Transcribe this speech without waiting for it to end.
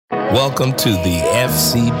Welcome to the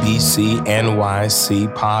FCBC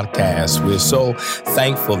NYC podcast. We're so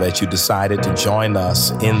thankful that you decided to join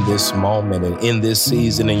us in this moment and in this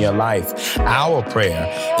season in your life. Our prayer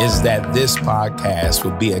is that this podcast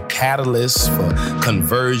will be a catalyst for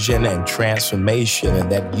conversion and transformation, and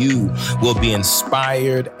that you will be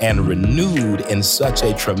inspired and renewed in such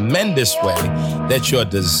a tremendous way that your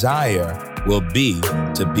desire will be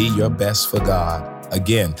to be your best for God.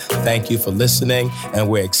 Again, thank you for listening, and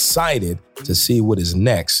we're excited to see what is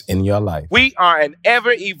next in your life. We are an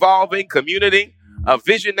ever-evolving community of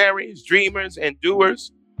visionaries, dreamers, and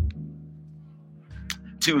doers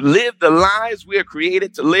to live the lives we are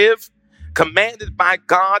created to live, commanded by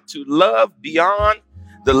God to love beyond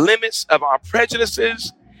the limits of our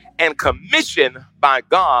prejudices, and commissioned by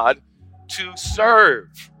God to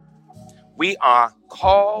serve. We are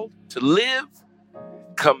called to live,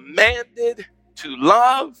 commanded to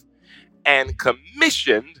love, and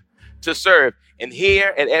commissioned to serve. And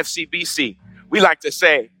here at FCBC, we like to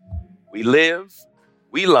say, we live,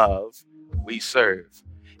 we love, we serve.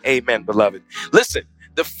 Amen, beloved. Listen,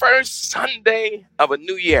 the first Sunday of a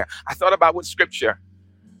new year, I thought about what scripture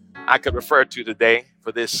I could refer to today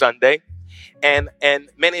for this Sunday. And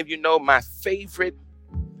many of you know my favorite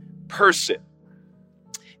person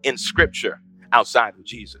in scripture outside of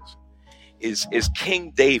Jesus is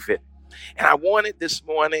King David. And I wanted this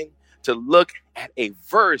morning to look at a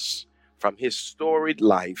verse from his storied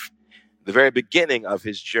life, the very beginning of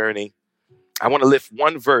his journey. I want to lift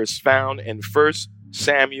one verse found in 1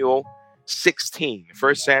 Samuel 16,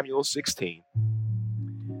 1 Samuel 16,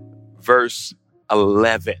 verse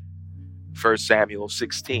 11. 1 Samuel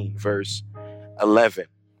 16, verse 11.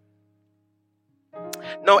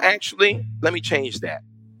 No, actually, let me change that.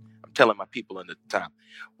 I'm telling my people in the top.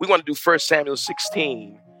 We want to do 1 Samuel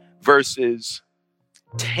 16, verses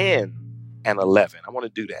 10 and 11. I want to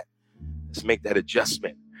do that. Let's make that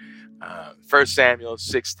adjustment. 1 Samuel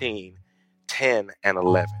 16, 10 and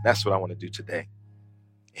 11. That's what I want to do today.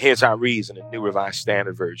 Here's how it reads in the New Revised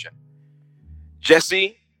Standard Version.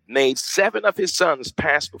 Jesse made 7 of his sons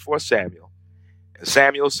pass before Samuel. And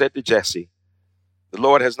Samuel said to Jesse, "The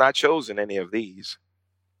Lord has not chosen any of these."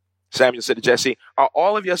 Samuel said to Jesse, "Are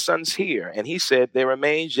all of your sons here?" And he said, "There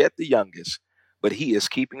remains yet the youngest, but he is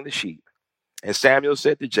keeping the sheep." And Samuel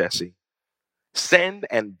said to Jesse, "Send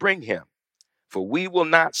and bring him, for we will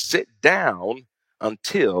not sit down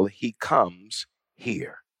until he comes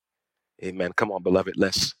here." Amen. Come on, beloved,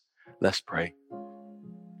 let's pray.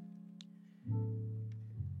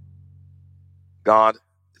 God,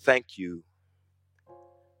 thank you.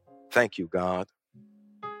 Thank you, God.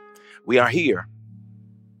 We are here,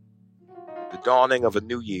 the dawning of a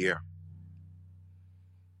new year.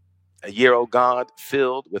 A year, oh God,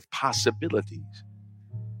 filled with possibilities.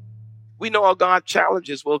 We know, oh God,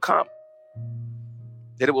 challenges will come,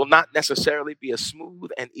 that it will not necessarily be a smooth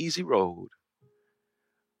and easy road.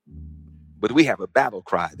 But we have a battle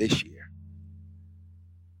cry this year.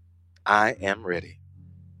 I am ready.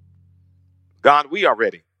 God, we are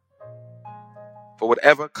ready for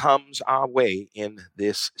whatever comes our way in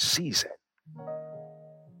this season.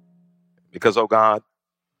 Because, oh God,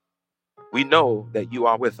 we know that you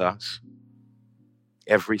are with us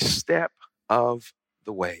every step of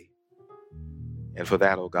the way. And for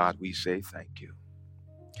that, oh God, we say thank you.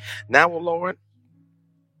 Now, oh Lord,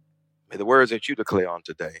 may the words that you declare on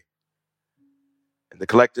today and the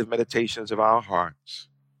collective meditations of our hearts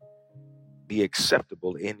be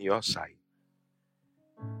acceptable in your sight.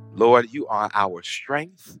 Lord, you are our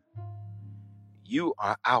strength. You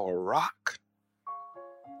are our rock.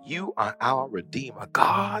 You are our Redeemer.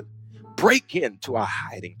 God, break into our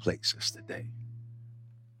hiding places today.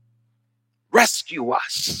 Rescue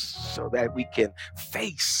us so that we can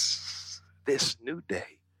face this new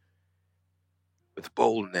day with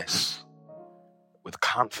boldness, with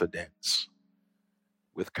confidence,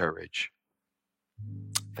 with courage.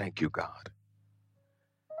 Thank you, God.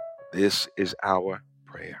 This is our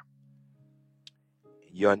prayer.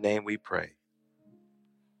 In your name we pray.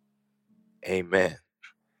 Amen.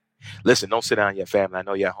 Listen, don't sit down yet, family. I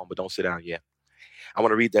know you're at home, but don't sit down yet. I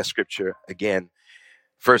want to read that scripture again.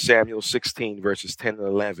 1 Samuel 16, verses 10 and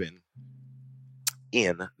 11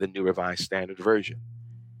 in the New Revised Standard Version.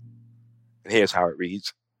 And here's how it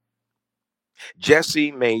reads.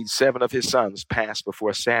 Jesse made 7 of his sons pass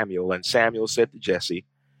before Samuel, and Samuel said to Jesse,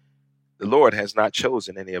 "The Lord has not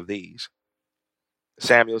chosen any of these."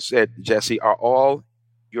 Samuel said to Jesse, "Are all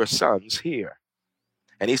your sons here?"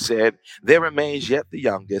 And he said, "There remains yet the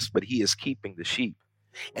youngest, but he is keeping the sheep."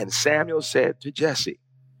 And Samuel said to Jesse,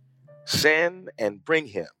 "Send and bring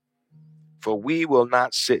him, for we will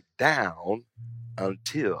not sit down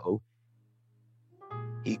until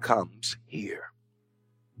he comes here.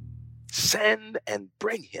 Send and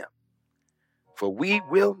bring him, for we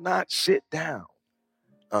will not sit down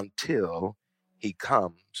until he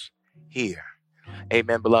comes here.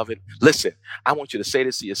 Amen, beloved. Listen, I want you to say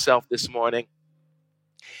this to yourself this morning.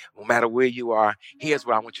 No matter where you are, here's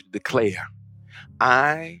what I want you to declare.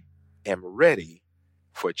 I am ready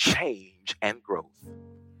for change and growth.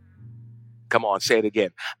 Come on, say it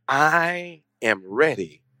again. I am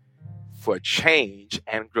ready for change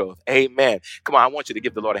and growth. Amen. Come on, I want you to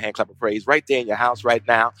give the Lord a hand clap of praise right there in your house right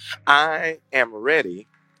now. I am ready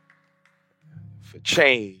for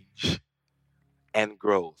change and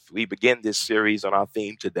growth. We begin this series on our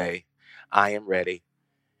theme today. I am ready.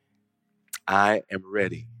 I am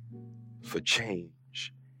ready for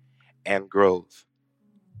change and growth.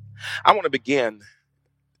 I want to begin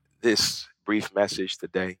this brief message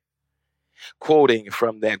today quoting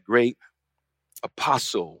from that great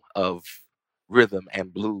apostle of rhythm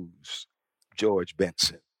and blues, George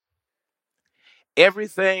Benson.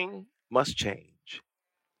 Everything must change.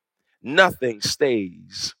 Nothing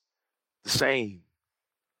stays the same.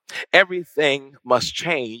 Everything must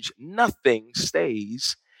change. Nothing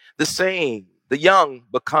stays the same. The young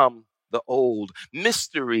become the old.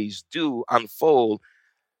 Mysteries do unfold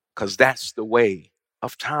because that's the way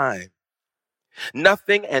of time.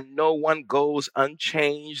 Nothing and no one goes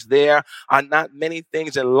unchanged. There are not many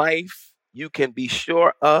things in life you can be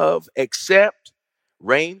sure of except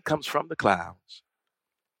rain comes from the clouds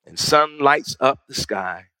and sun lights up the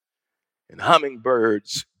sky and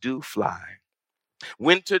hummingbirds do fly.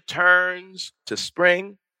 Winter turns to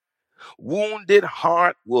spring. Wounded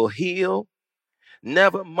heart will heal.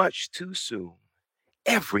 Never much too soon.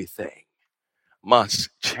 Everything must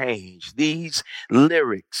change. These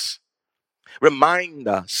lyrics remind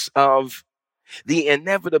us of the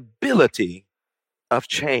inevitability of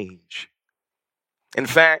change. In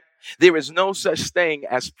fact, there is no such thing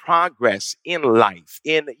as progress in life,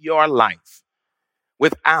 in your life,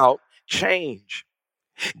 without change.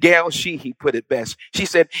 Gail Sheehy put it best. She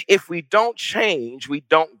said, if we don't change, we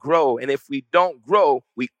don't grow. And if we don't grow,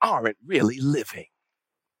 we aren't really living.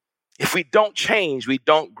 If we don't change, we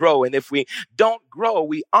don't grow. And if we don't grow,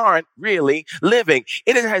 we aren't really living.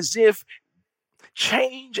 It is as if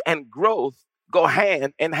change and growth go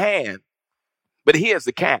hand in hand. But here's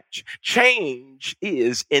the catch. Change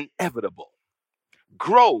is inevitable.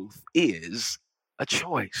 Growth is a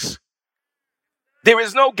choice. There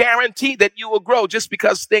is no guarantee that you will grow just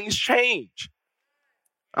because things change.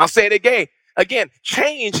 I'll say it again. Again,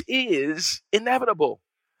 change is inevitable,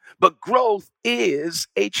 but growth is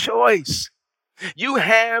a choice. You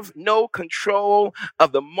have no control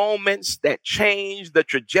of the moments that change the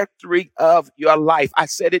trajectory of your life. I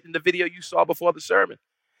said it in the video you saw before the sermon.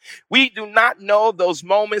 We do not know those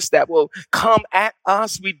moments that will come at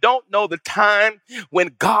us. We don't know the time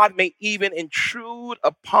when God may even intrude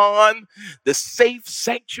upon the safe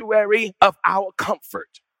sanctuary of our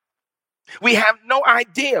comfort. We have no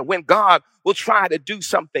idea when God will try to do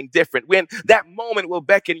something different, when that moment will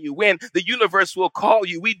beckon you, when the universe will call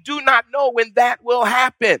you. We do not know when that will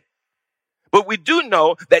happen. But we do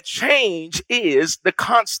know that change is the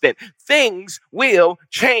constant. Things will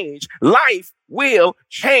change. Life will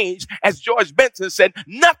change. As George Benson said,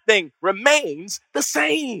 nothing remains the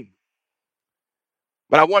same.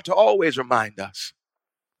 But I want to always remind us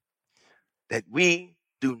that we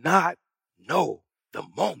do not know the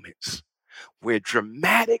moments where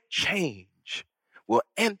dramatic change will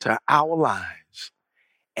enter our lives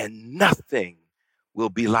and nothing will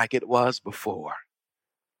be like it was before.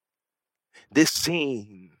 This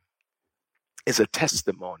scene is a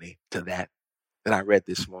testimony to that I read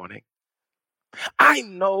this morning. I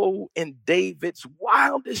know in David's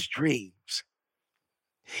wildest dreams,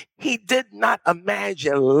 he did not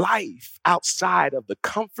imagine life outside of the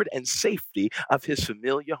comfort and safety of his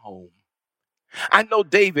familiar home. I know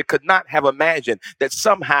David could not have imagined that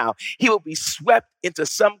somehow he will be swept into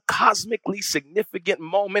some cosmically significant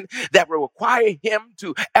moment that will require him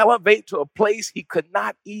to elevate to a place he could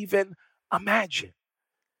not even imagine.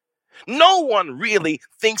 No one really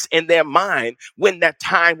thinks in their mind when that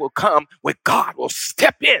time will come where God will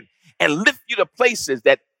step in and lift you to places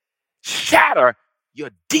that shatter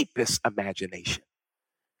your deepest imagination.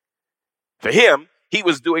 For him, he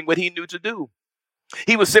was doing what he knew to do.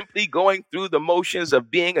 He was simply going through the motions of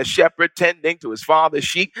being a shepherd, tending to his father's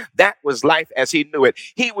sheep. That was life as he knew it.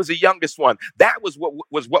 He was the youngest one. That was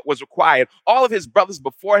what was required. All of his brothers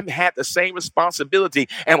before him had the same responsibility.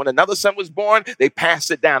 And when another son was born, they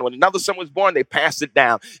passed it down. When another son was born, they passed it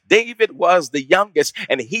down. David was the youngest,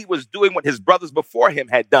 and he was doing what his brothers before him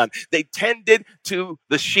had done. They tended to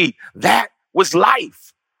the sheep. That was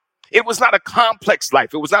life. It was not a complex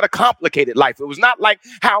life. It was not a complicated life. It was not like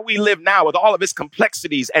how we live now with all of its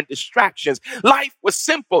complexities and distractions. Life was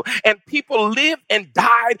simple, and people lived and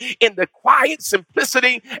died in the quiet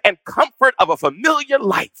simplicity and comfort of a familiar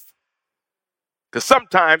life. Because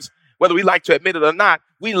sometimes, whether we like to admit it or not,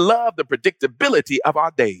 we love the predictability of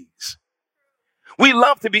our days. We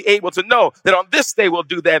love to be able to know that on this day we'll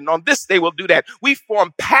do that, and on this day we'll do that. We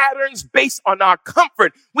form patterns based on our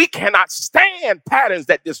comfort. We cannot stand patterns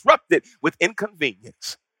that disrupt it with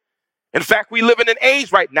inconvenience. In fact, we live in an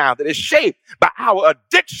age right now that is shaped by our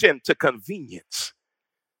addiction to convenience,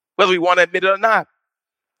 whether we want to admit it or not.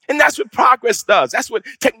 And that's what progress does. That's what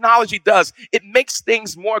technology does. It makes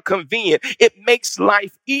things more convenient. It makes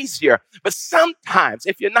life easier. But sometimes,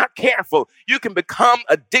 if you're not careful, you can become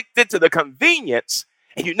addicted to the convenience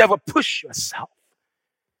and you never push yourself.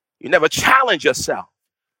 You never challenge yourself.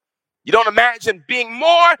 You don't imagine being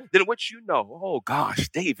more than what you know. Oh gosh,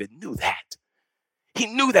 David knew that. He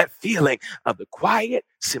knew that feeling of the quiet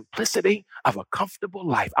simplicity of a comfortable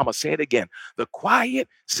life. I'm going to say it again. The quiet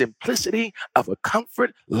simplicity of a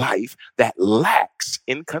comfort life that lacks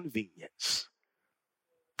inconvenience.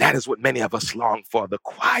 That is what many of us long for. The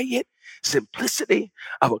quiet simplicity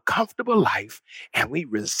of a comfortable life. And we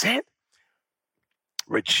resent,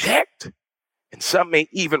 reject, and some may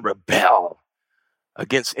even rebel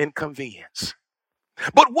against inconvenience.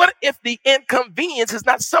 But what if the inconvenience is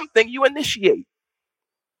not something you initiate?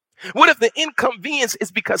 What if the inconvenience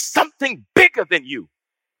is because something bigger than you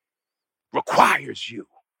requires you?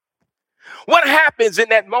 What happens in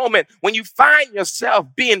that moment when you find yourself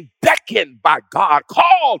being beckoned by God,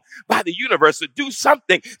 called by the universe to do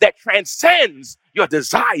something that transcends your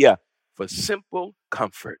desire for simple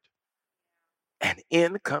comfort and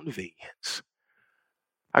inconvenience?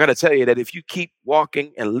 I got to tell you that if you keep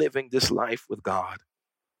walking and living this life with God,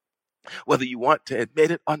 whether you want to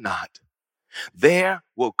admit it or not, there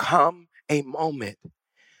will come a moment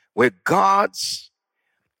where God's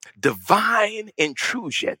divine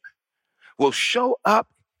intrusion will show up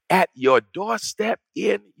at your doorstep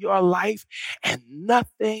in your life, and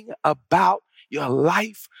nothing about your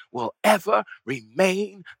life will ever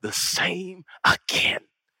remain the same again.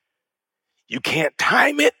 You can't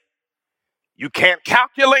time it. You can't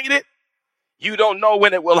calculate it. You don't know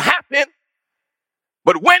when it will happen.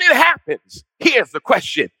 But when it happens, here's the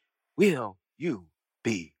question: will you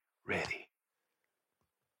be ready?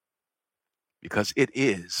 Because it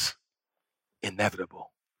is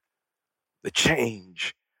inevitable. The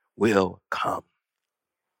change will come.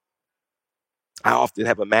 I often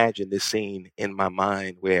have imagined this scene in my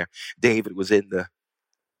mind where David was in the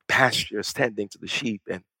pastures tending to the sheep,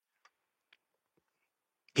 and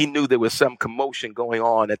he knew there was some commotion going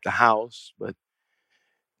on at the house, but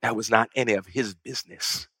that was not any of his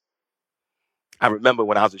business. I remember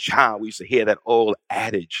when I was a child, we used to hear that old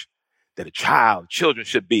adage that children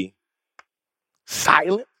should be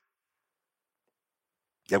silent,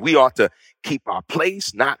 that we ought to keep our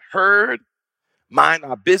place, not heard, mind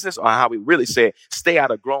our business, or how we really say, stay out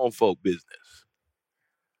of grown folk business.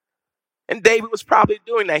 And David was probably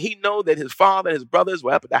doing that. He knew that his father and his brothers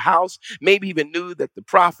were up at the house, maybe even knew that the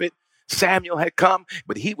prophet Samuel had come,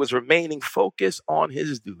 but he was remaining focused on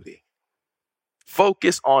his duty.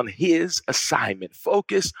 Focus on his assignment.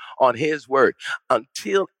 Focus on his word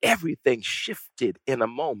until everything shifted in a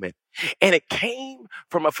moment. And it came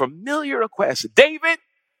from a familiar request. David,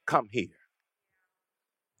 come here.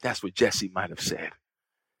 That's what Jesse might have said.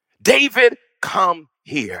 David, come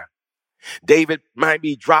here. David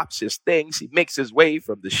maybe drops his things. He makes his way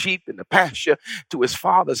from the sheep in the pasture to his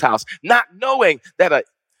father's house, not knowing that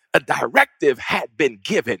a directive had been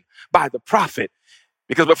given by the prophet.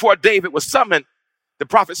 Because before David was summoned, the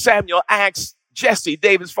prophet Samuel asked Jesse,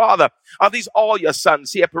 David's father, are these all your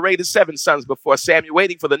sons? He had paraded 7 sons before Samuel,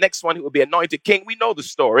 waiting for the next one who would be anointed king. We know the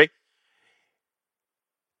story.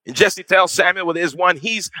 And Jesse tells Samuel, well, there's one.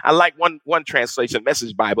 I like one translation,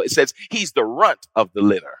 Message Bible. It says, he's the runt of the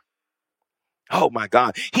litter. Oh my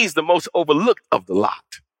God. He's the most overlooked of the lot.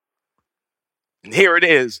 And here it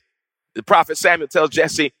is. The prophet Samuel tells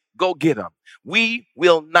Jesse, go get him. We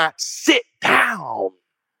will not sit down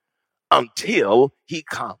until he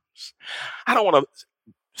comes. I don't want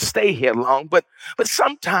to stay here long, but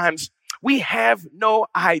sometimes we have no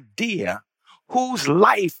idea whose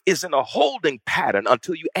life is in a holding pattern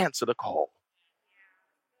until you answer the call.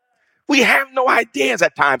 We have no ideas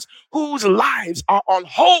at times whose lives are on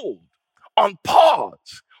hold, on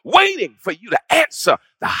pause, waiting for you to answer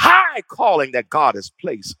the high calling that God has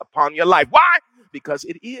placed upon your life. Why? Because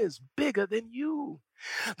it is bigger than you.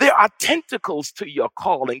 There are tentacles to your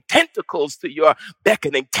calling, tentacles to your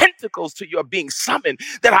beckoning, tentacles to your being summoned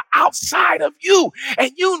that are outside of you.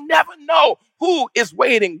 And you never know who is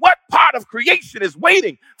waiting, what part of creation is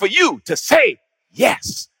waiting for you to say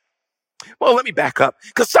yes. Well, let me back up,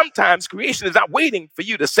 because sometimes creation is not waiting for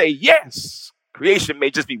you to say yes. Creation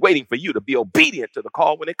may just be waiting for you to be obedient to the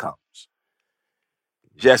call when it comes.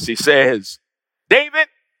 Jesse says, David,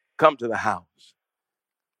 come to the house.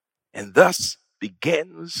 And thus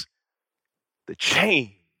begins the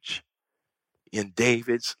change in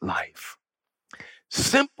David's life.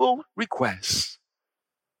 Simple requests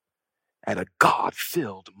at a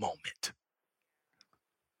God-filled moment.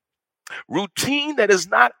 Routine that is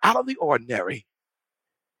not out of the ordinary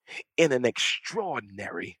in an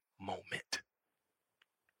extraordinary moment.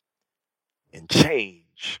 And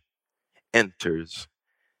change enters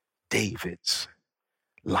David's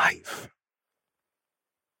life.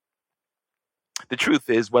 The truth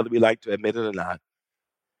is, whether we like to admit it or not,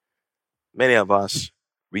 many of us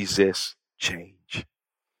resist change.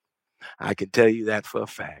 I can tell you that for a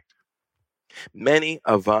fact. Many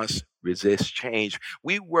of us resist change.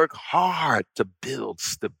 We work hard to build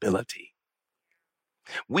stability.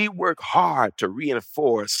 We work hard to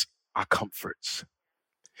reinforce our comforts.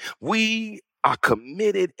 We are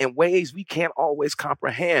committed in ways we can't always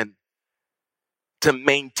comprehend to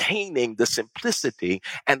maintaining the simplicity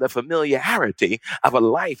and the familiarity of a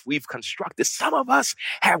life we've constructed. Some of us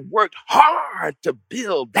have worked hard to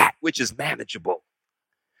build that which is manageable.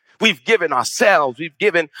 We've given ourselves, we've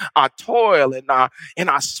given our toil and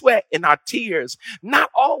our sweat and our tears,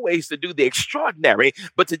 not always to do the extraordinary,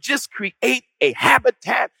 but to just create a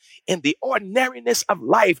habitat in the ordinariness of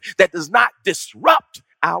life that does not disrupt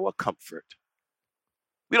our comfort.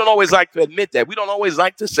 We don't always like to admit that. We don't always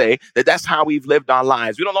like to say that that's how we've lived our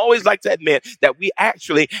lives. We don't always like to admit that we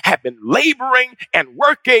actually have been laboring and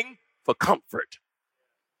working for comfort,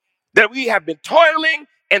 that we have been toiling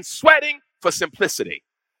and sweating for simplicity.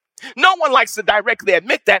 No one likes to directly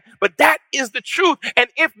admit that, but that is the truth. And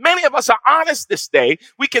if many of us are honest this day,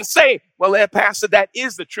 we can say, well, Pastor, that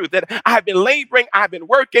is the truth, that I've been laboring, I've been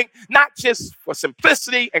working, not just for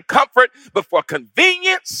simplicity and comfort, but for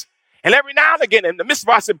convenience. And every now and again, in the midst of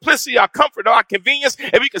our simplicity, our comfort, our convenience,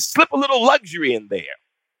 if we can slip a little luxury in there,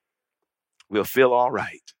 we'll feel all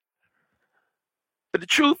right. But the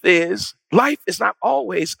truth is, life is not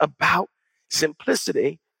always about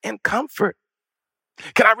simplicity and comfort.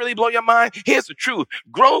 Can I really blow your mind? Here's the truth.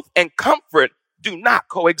 Growth and comfort do not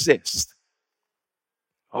coexist.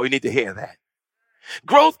 Oh, you need to hear that.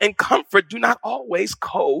 Growth and comfort do not always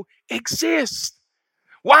coexist.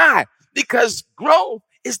 Why? Because growth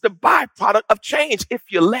is the byproduct of change if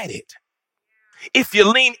you let it. If you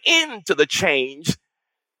lean into the change,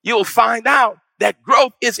 you'll find out that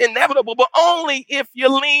growth is inevitable, but only if you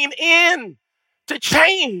lean in to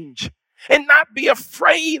change and not be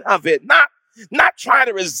afraid of it, not try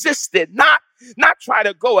to resist it, not try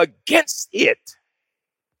to go against it.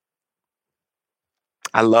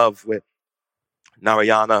 I love what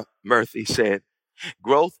Narayana Murthy said.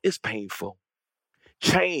 Growth is painful.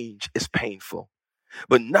 Change is painful.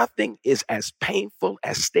 But nothing is as painful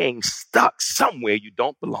as staying stuck somewhere you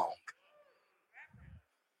don't belong.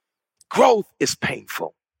 Growth is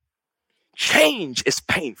painful. Change is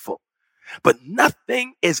painful. But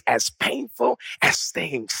nothing is as painful as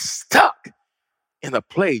staying stuck in a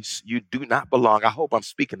place you do not belong. I hope I'm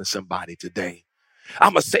speaking to somebody today.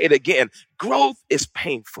 I'm going to say it again. Growth is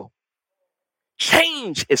painful.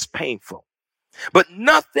 Change is painful. But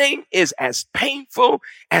nothing is as painful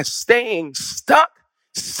as staying stuck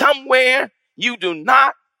somewhere you do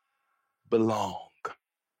not belong.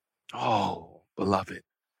 Oh, beloved,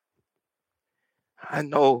 I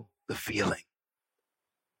know the feeling.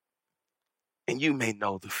 And you may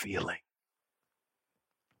know the feeling.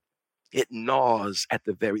 It gnaws at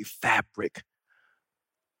the very fabric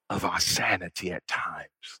of our sanity at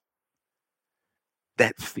times.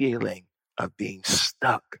 That feeling of being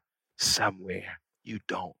stuck somewhere you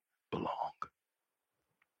don't belong.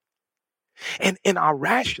 And in our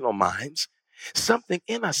rational minds, something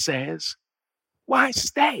in us says, why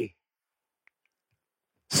stay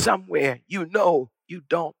somewhere you know you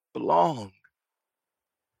don't belong?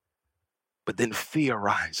 But then fear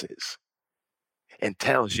rises and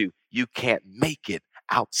tells you you can't make it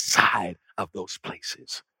outside of those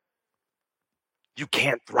places. you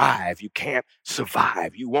can't thrive. You can't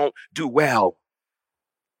survive. You won't do well.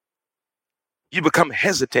 You become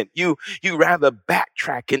hesitant. You rather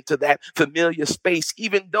backtrack into that familiar space,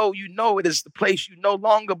 even though you know it is the place you no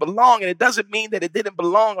longer belong. And it doesn't mean that it didn't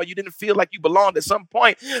belong or you didn't feel like you belonged at some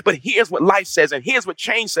point. But here's what life says, and here's what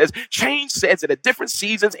change says. Change says that at different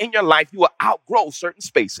seasons in your life, you will outgrow certain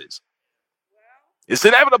spaces. It's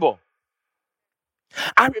inevitable.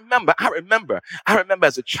 I remember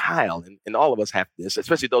as a child, and all of us have this,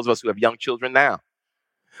 especially those of us who have young children now.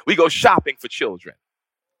 We go shopping for children.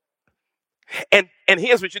 And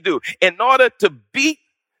here's what you do. In order to beat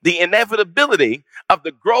the inevitability of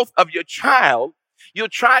the growth of your child, you'll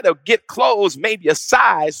try to get clothes maybe a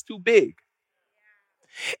size too big.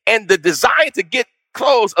 And the desire to get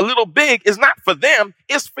clothes a little big is not for them,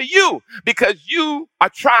 it's for you, because you are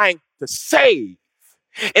trying to save.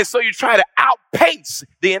 And so you try to outpace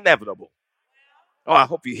the inevitable. Oh, I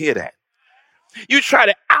hope you hear that. You try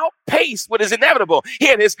to outpace what is inevitable.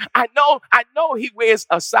 Here it is. I know he wears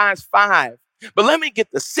a size 5, but let me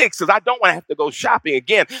get the 6 because I don't want to have to go shopping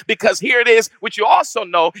again. Because here it is. What you also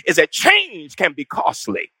know is that change can be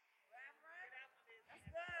costly.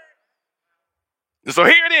 And so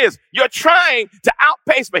here it is. You're trying to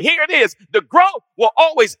outpace, but here it is. The growth will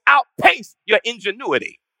always outpace your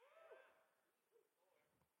ingenuity.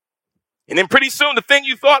 And then pretty soon, the thing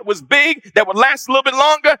you thought was big that would last a little bit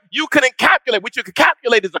longer, you couldn't calculate. What you could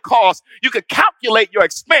calculate is the cost. You could calculate your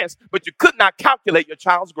expense, but you could not calculate your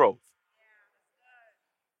child's growth.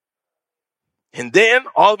 And then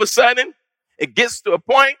all of a sudden, it gets to a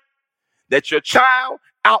point that your child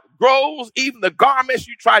outgrows even the garments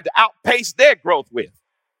you tried to outpace their growth with.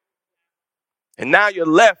 And now you're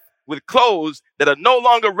left with clothes that are no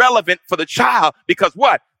longer relevant for the child because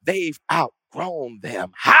what? They've outgrown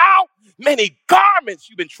them. How many garments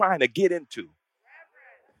you've been trying to get into?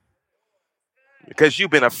 Because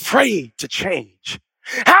you've been afraid to change.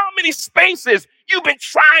 How many spaces you've been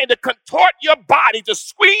trying to contort your body to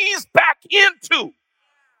squeeze back into,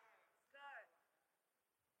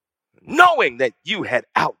 knowing that you had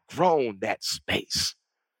outgrown that space.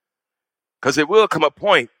 Because it will come a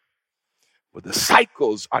point where the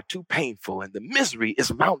cycles are too painful and the misery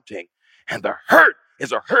is mounting and the hurt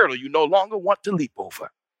is a hurdle you no longer want to leap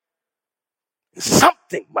over.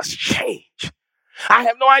 Something must change. I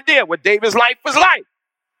have no idea what David's life was like.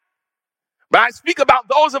 But I speak about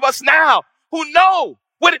those of us now who know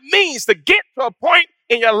what it means to get to a point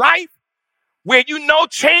in your life where you know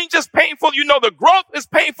change is painful, you know the growth is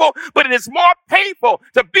painful, but it is more painful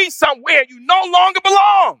to be somewhere you no longer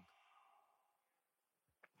belong.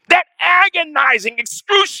 That agonizing,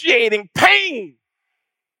 excruciating pain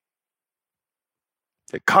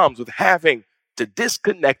that comes with having to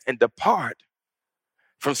disconnect and depart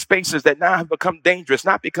from spaces that now have become dangerous,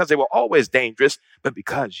 not because they were always dangerous, but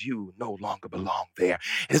because you no longer belong there.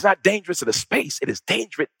 It is not dangerous to the space, it is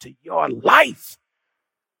dangerous to your life.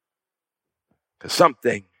 Because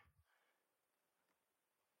something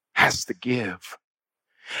has to give.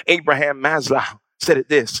 Abraham Maslow said it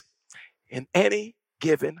this: in any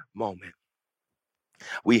given moment,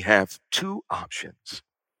 we have two options: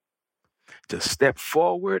 to step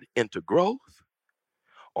forward into growth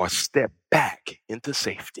or step back into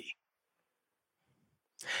safety.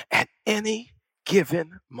 At any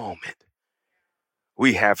given moment,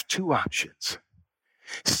 we have two options: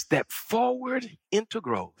 step forward into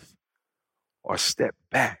growth or step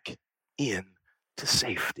back into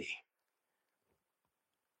safety.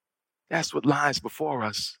 That's what lies before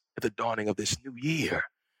us at the dawning of this new year.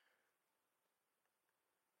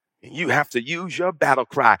 And you have to use your battle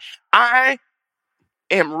cry. I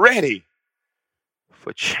am ready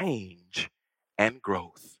for change and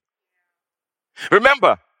growth.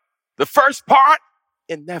 Remember, the first part,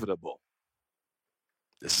 inevitable.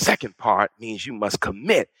 The second part means you must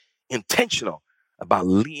commit, intentional about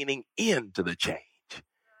leaning into the change.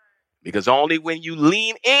 Because only when you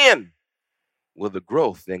lean in will the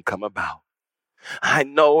growth then come about. I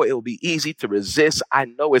know it will be easy to resist. I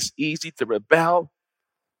know it's easy to rebel.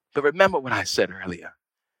 But remember what I said earlier.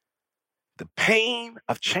 The pain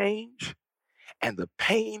of change and the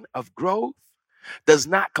pain of growth does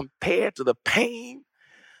not compare to the pain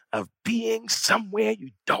of being somewhere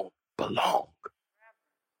you don't belong.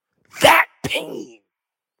 That pain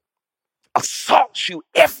assaults you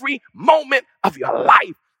every moment of your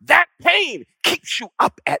life. That pain keeps you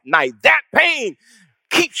up at night. That pain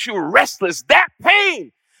keeps you restless. That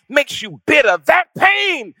pain makes you bitter. That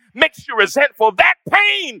pain makes you resentful. That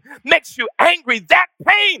pain makes you angry. That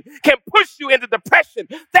pain can push you into depression.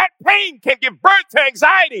 That pain can give birth to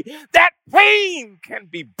anxiety. That pain can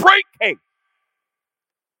be breaking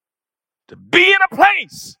to be in a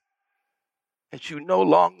place that you no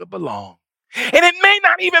longer belong. And it may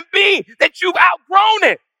not even be that you've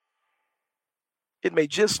outgrown it. It may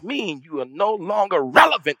just mean you are no longer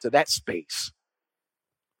relevant to that space.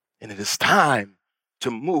 And it is time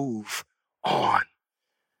to move on.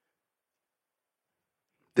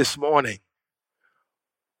 This morning,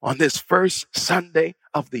 on this first Sunday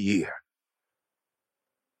of the year,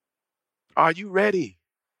 are you ready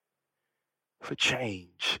for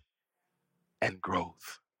change and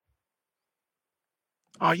growth?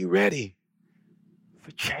 Are you ready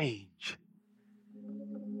for change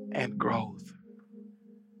and growth?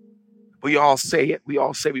 We all say it. We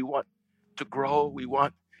all say we want to grow. We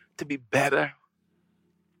want to be better.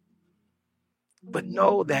 But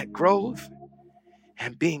know that growth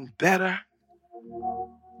and being better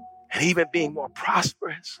and even being more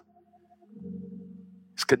prosperous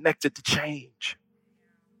is connected to change.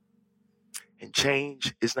 And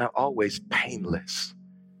change is not always painless.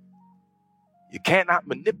 You cannot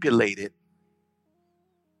manipulate it.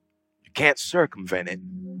 You can't circumvent it.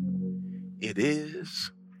 It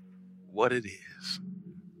is what it is.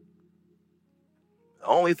 The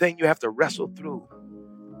only thing you have to wrestle through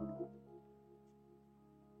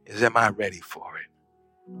is, am I ready for it?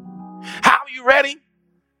 How are you ready?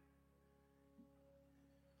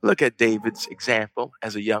 Look at David's example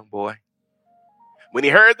as a young boy. When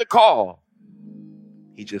he heard the call,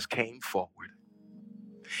 he just came forward.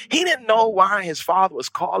 He didn't know why his father was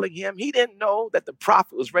calling him. He didn't know that the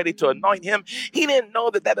prophet was ready to anoint him. He didn't know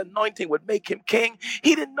that that anointing would make him king.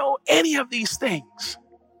 He didn't know any of these things.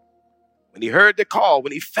 When he heard the call,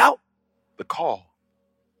 when he felt the call,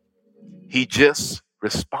 he just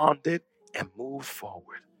responded and moved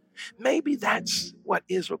forward. Maybe that's what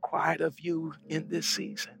is required of you in this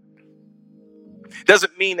season.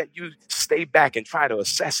 Doesn't mean that you stay back and try to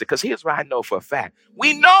assess it, because here's what I know for a fact.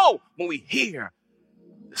 We know when we hear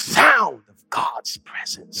the sound of God's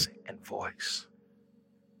presence and voice.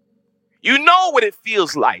 You know what it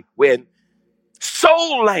feels like when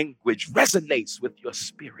soul language resonates with your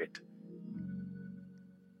spirit.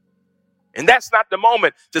 And that's not the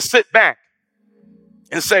moment to sit back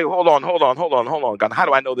and say, hold on, God, how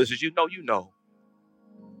do I know this is you? No, you know.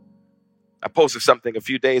 I posted something a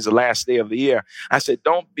few days, the last day of the year. I said,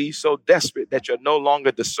 don't be so desperate that you're no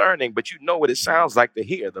longer discerning, but you know what it sounds like to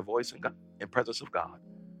hear the voice of God, in presence of God.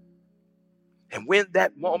 And when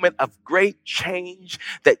that moment of great change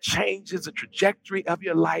that changes the trajectory of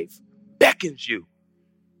your life beckons you,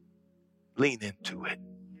 lean into it.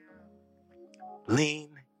 Lean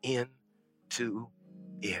into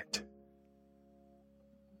it.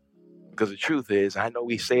 Because the truth is, I know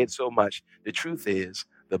we say it so much, the truth is,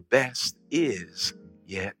 the best is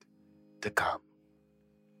yet to come.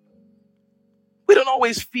 We don't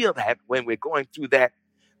always feel that when we're going through that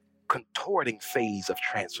contorting phase of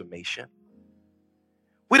transformation.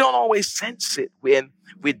 We don't always sense it when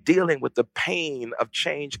we're dealing with the pain of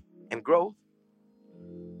change and growth.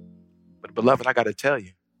 But beloved, I got to tell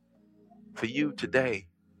you, for you today,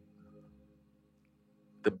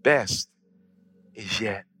 the best is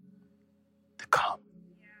yet to come.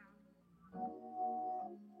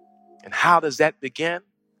 And how does that begin?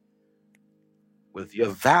 With your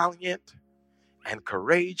valiant and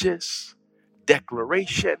courageous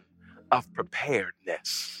declaration of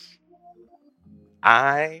preparedness.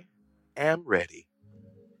 I am ready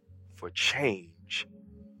for change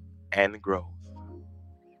and growth.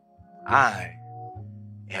 I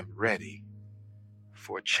am ready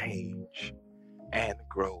for change and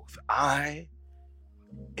growth. I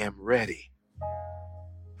am ready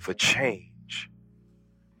for change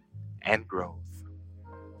and growth.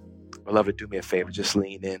 Beloved, do me a favor, just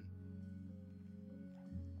lean in.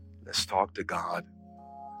 Let's talk to God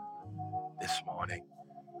this morning.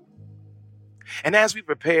 And as we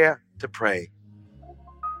prepare to pray,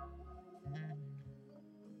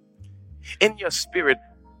 in your spirit,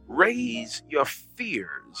 raise your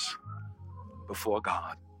fears before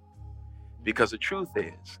God. Because the truth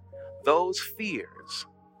is, those fears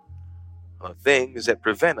are things that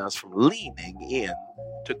prevent us from leaning in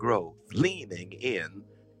to growth, leaning in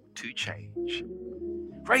to change.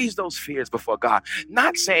 Raise those fears before God.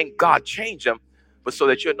 Not saying, God, change them, but so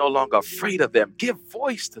that you're no longer afraid of them. Give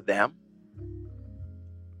voice to them,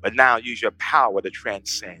 but now use your power to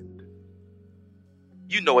transcend.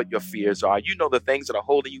 You know what your fears are. You know the things that are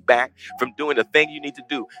holding you back from doing the thing you need to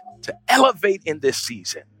do to elevate in this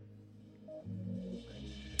season.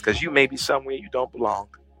 Because you may be somewhere you don't belong.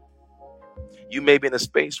 You may be in a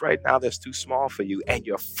space right now that's too small for you, and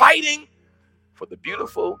you're fighting for the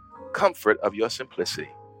beautiful comfort of your simplicity.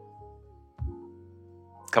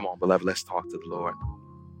 Come on, beloved, let's talk to the Lord.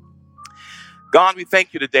 God, we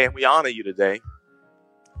thank you today and we honor you today.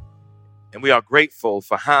 And we are grateful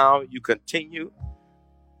for how you continue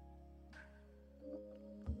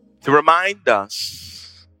to remind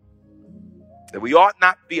us that we ought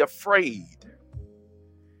not be afraid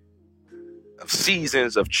of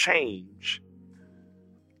seasons of change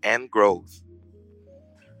and growth.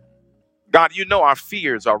 God, you know our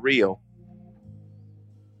fears are real.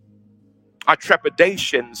 Our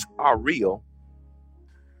trepidations are real.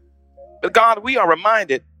 But God, we are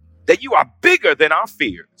reminded that you are bigger than our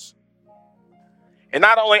fears. And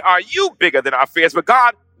not only are you bigger than our fears, but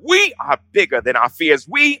God, we are bigger than our fears.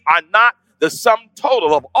 We are not the sum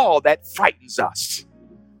total of all that frightens us.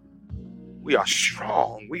 We are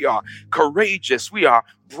strong. We are courageous. We are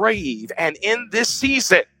brave. And in this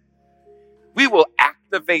season, we will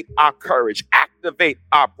activate our courage, activate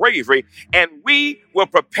our bravery, and we will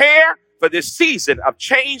prepare for this season of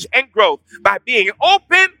change and growth by being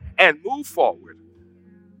open and move forward.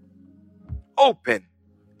 Open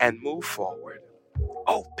and move forward.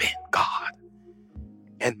 Open, God,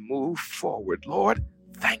 and move forward. Lord,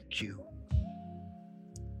 thank you.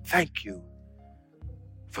 Thank you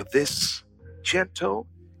for this gentle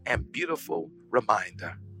and beautiful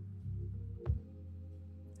reminder.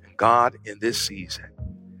 And God, in this season,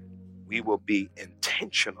 we will be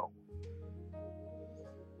intentional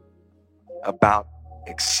about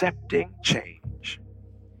accepting change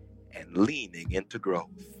and leaning into growth.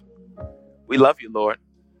 We love you, Lord.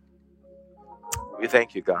 We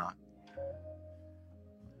thank you, God.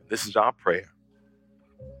 This is our prayer.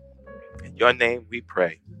 In your name we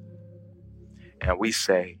pray. And we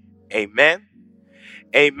say, amen,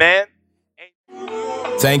 amen.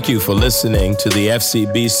 Thank you for listening to the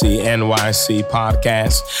FCBC NYC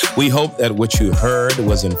podcast. We hope that what you heard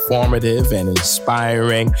was informative and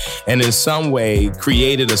inspiring and in some way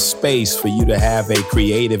created a space for you to have a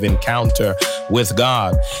creative encounter with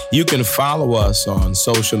God. You can follow us on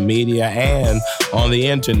social media and on the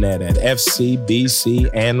internet at fcbcnyc.org.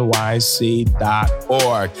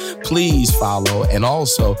 Please follow and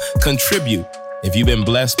also contribute. If you've been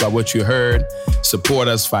blessed by what you heard, support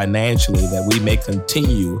us financially that we may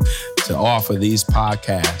continue to offer these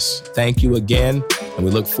podcasts. Thank you again, and we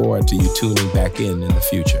look forward to you tuning back in the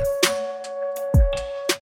future.